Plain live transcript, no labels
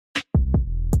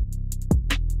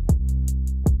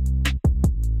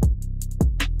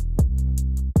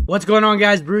What's going on,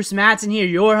 guys? Bruce Mattson here,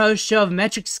 your host show of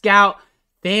Metric Scout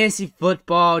Fantasy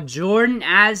Football. Jordan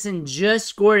Addison just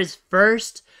scored his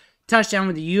first touchdown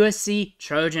with the USC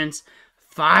Trojans.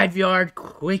 5-yard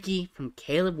quickie from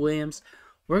Caleb Williams.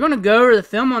 We're going to go over the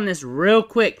film on this real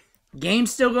quick.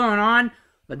 Game's still going on,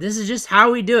 but this is just how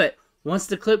we do it. Once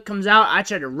the clip comes out, I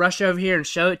try to rush over here and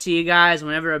show it to you guys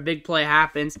whenever a big play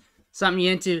happens. Something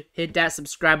you're into, hit that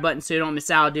subscribe button so you don't miss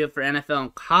out. I'll do it for NFL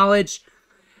and college.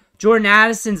 Jordan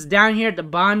Addison's down here at the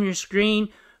bottom of your screen.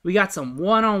 We got some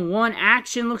one-on-one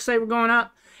action. Looks like we're going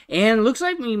up. And looks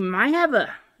like we might have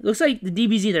looks like the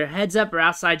DB's either heads up or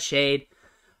outside shade.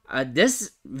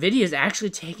 This video is actually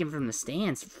taken from the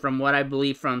stands, from what I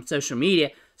believe from social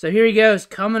media. So here he goes,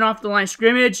 coming off the line of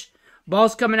scrimmage.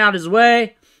 Ball's coming out his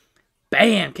way.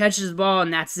 Bam! Catches the ball,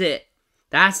 and that's it.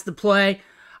 That's the play.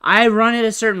 I run it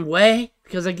a certain way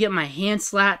because I get my hand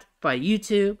slapped by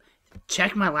YouTube.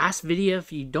 Check my last video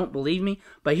if you don't believe me.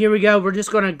 But here we go. We're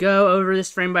just going to go over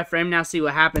this frame by frame now, see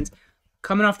what happens.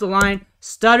 Coming off the line,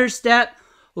 stutter step.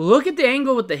 Look at the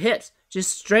angle with the hips.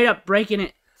 Just straight up breaking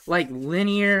it like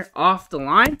linear off the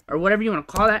line, or whatever you want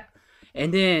to call that.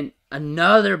 And then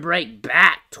another break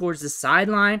back towards the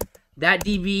sideline. That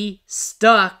DB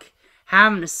stuck,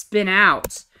 having to spin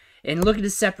out. And look at the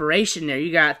separation there.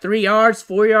 You got 3 yards,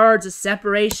 4 yards of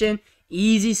separation.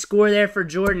 Easy score there for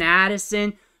Jordan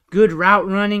Addison. Good route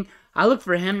running. I look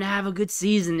for him to have a good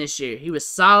season this year. He was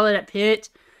solid at Pitt.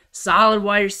 Solid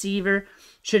wide receiver.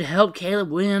 Should help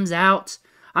Caleb Williams out.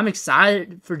 I'm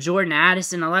excited for Jordan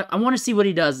Addison. I want to see what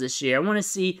he does this year. I want to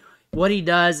see what he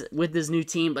does with this new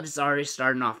team, but it's already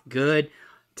starting off good.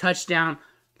 Touchdown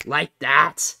like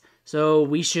that. So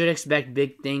we should expect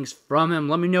big things from him.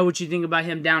 Let me know what you think about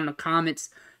him down in the comments.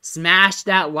 Smash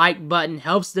that like button.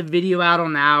 Helps the video out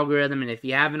on the algorithm. And if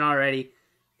you haven't already,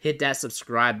 hit that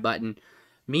subscribe button.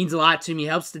 Means a lot to me.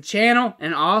 Helps the channel.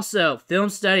 And also, film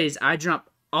studies. I drop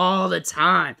all the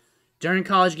time. During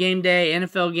college game day,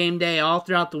 NFL game day, all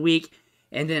throughout the week.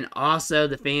 And then also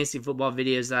the fantasy football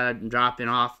videos that I'm dropping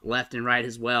off left and right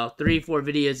as well. 3-4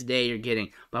 videos a day you're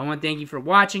getting. But I want to thank you for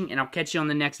watching, and I'll catch you on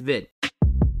the next vid.